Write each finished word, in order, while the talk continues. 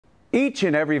Each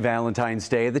and every Valentine's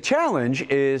Day, the challenge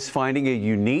is finding a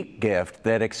unique gift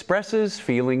that expresses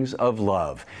feelings of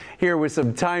love. Here with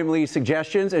some timely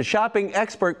suggestions is shopping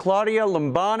expert Claudia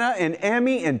Lombana, an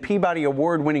Emmy and Peabody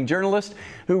Award-winning journalist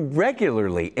who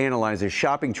regularly analyzes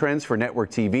shopping trends for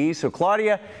network TV. So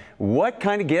Claudia, what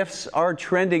kind of gifts are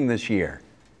trending this year?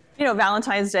 You know,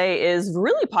 Valentine's Day is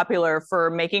really popular for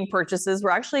making purchases.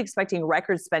 We're actually expecting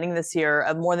record spending this year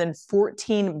of more than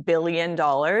 $14 billion.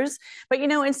 But, you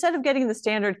know, instead of getting the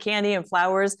standard candy and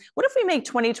flowers, what if we make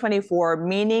 2024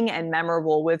 meaning and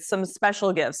memorable with some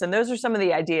special gifts? And those are some of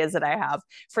the ideas that I have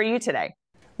for you today.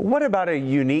 What about a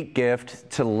unique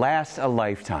gift to last a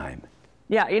lifetime?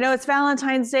 Yeah, you know, it's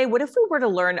Valentine's Day. What if we were to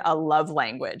learn a love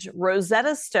language?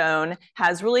 Rosetta Stone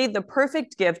has really the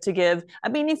perfect gift to give a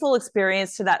meaningful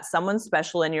experience to that someone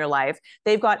special in your life.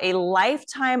 They've got a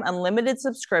lifetime unlimited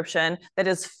subscription that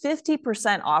is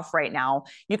 50% off right now.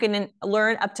 You can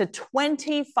learn up to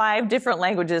 25 different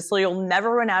languages, so you'll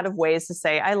never run out of ways to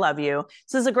say, I love you.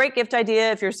 So this is a great gift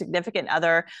idea if your significant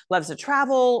other loves to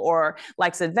travel or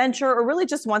likes adventure or really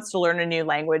just wants to learn a new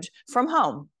language from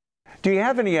home. Do you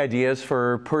have any ideas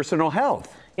for personal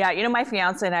health? Yeah, you know, my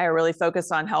fiance and I are really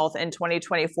focused on health in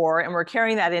 2024, and we're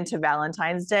carrying that into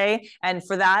Valentine's Day. And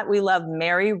for that, we love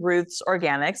Mary Ruth's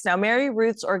Organics. Now, Mary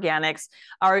Ruth's Organics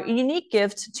are a unique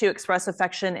gift to express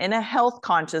affection in a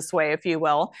health-conscious way, if you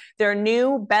will. Their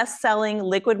new best-selling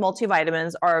liquid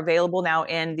multivitamins are available now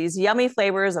in these yummy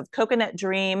flavors of Coconut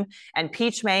Dream and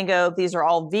Peach Mango. These are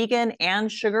all vegan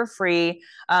and sugar-free.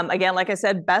 Again, like I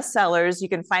said, bestsellers. You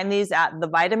can find these at the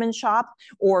Vitamin Shop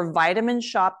or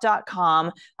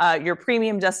vitaminshop.com. Your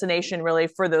premium destination really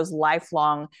for those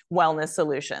lifelong wellness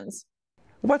solutions.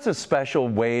 What's a special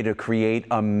way to create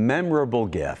a memorable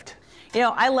gift? You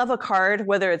know, I love a card,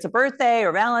 whether it's a birthday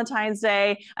or Valentine's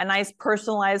Day, a nice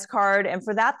personalized card. And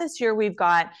for that this year, we've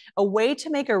got a way to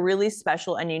make a really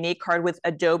special and unique card with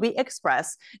Adobe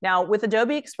Express. Now, with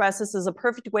Adobe Express, this is a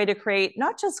perfect way to create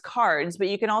not just cards, but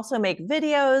you can also make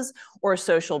videos or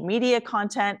social media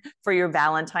content for your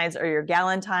Valentines or your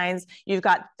Galentines. You've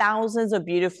got thousands of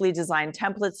beautifully designed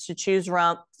templates to choose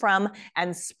from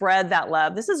and spread that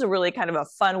love. This is a really kind of a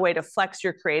fun way to flex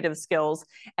your creative skills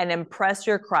and impress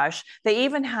your crush. They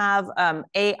even have an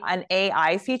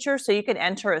AI feature, so you can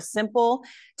enter a simple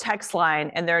text line,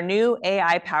 and their new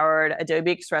AI-powered Adobe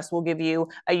Express will give you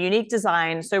a unique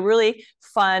design. So really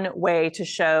fun way to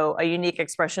show a unique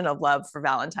expression of love for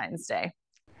Valentine's Day.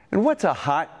 And what's a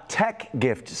hot tech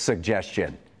gift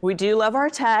suggestion? We do love our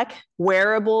tech.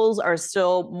 Wearables are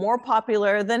still more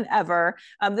popular than ever.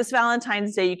 This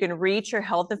Valentine's Day, you can reach your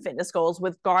health and fitness goals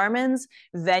with Garmin's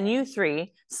Venue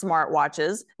 3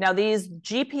 smartwatches. Now, these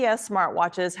GPS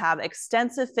smartwatches have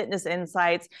extensive fitness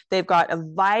insights. They've got a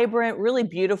vibrant, really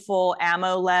beautiful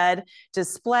AMOLED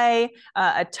display,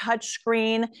 a touch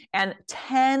screen, and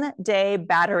 10-day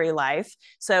battery life.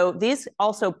 So these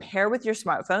also pair with your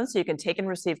smartphone, so you can take and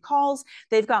receive calls.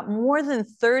 They've got more than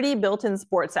 30 built-in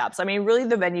sports apps. I mean, really,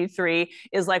 the Venue 3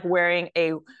 is like wearing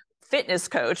a fitness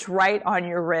coach right on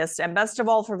your wrist. And best of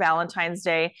all, for Valentine's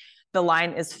Day, the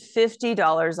line is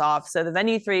 $50 off. So the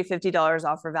Venue 3, $50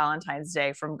 off for Valentine's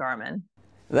Day from Garmin.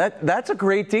 That's a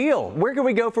great deal. Where can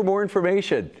we go for more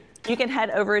information? You can head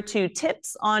over to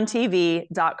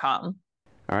tipsontv.com.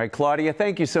 All right, Claudia,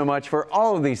 thank you so much for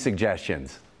all of these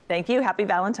suggestions. Thank you. Happy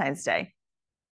Valentine's Day.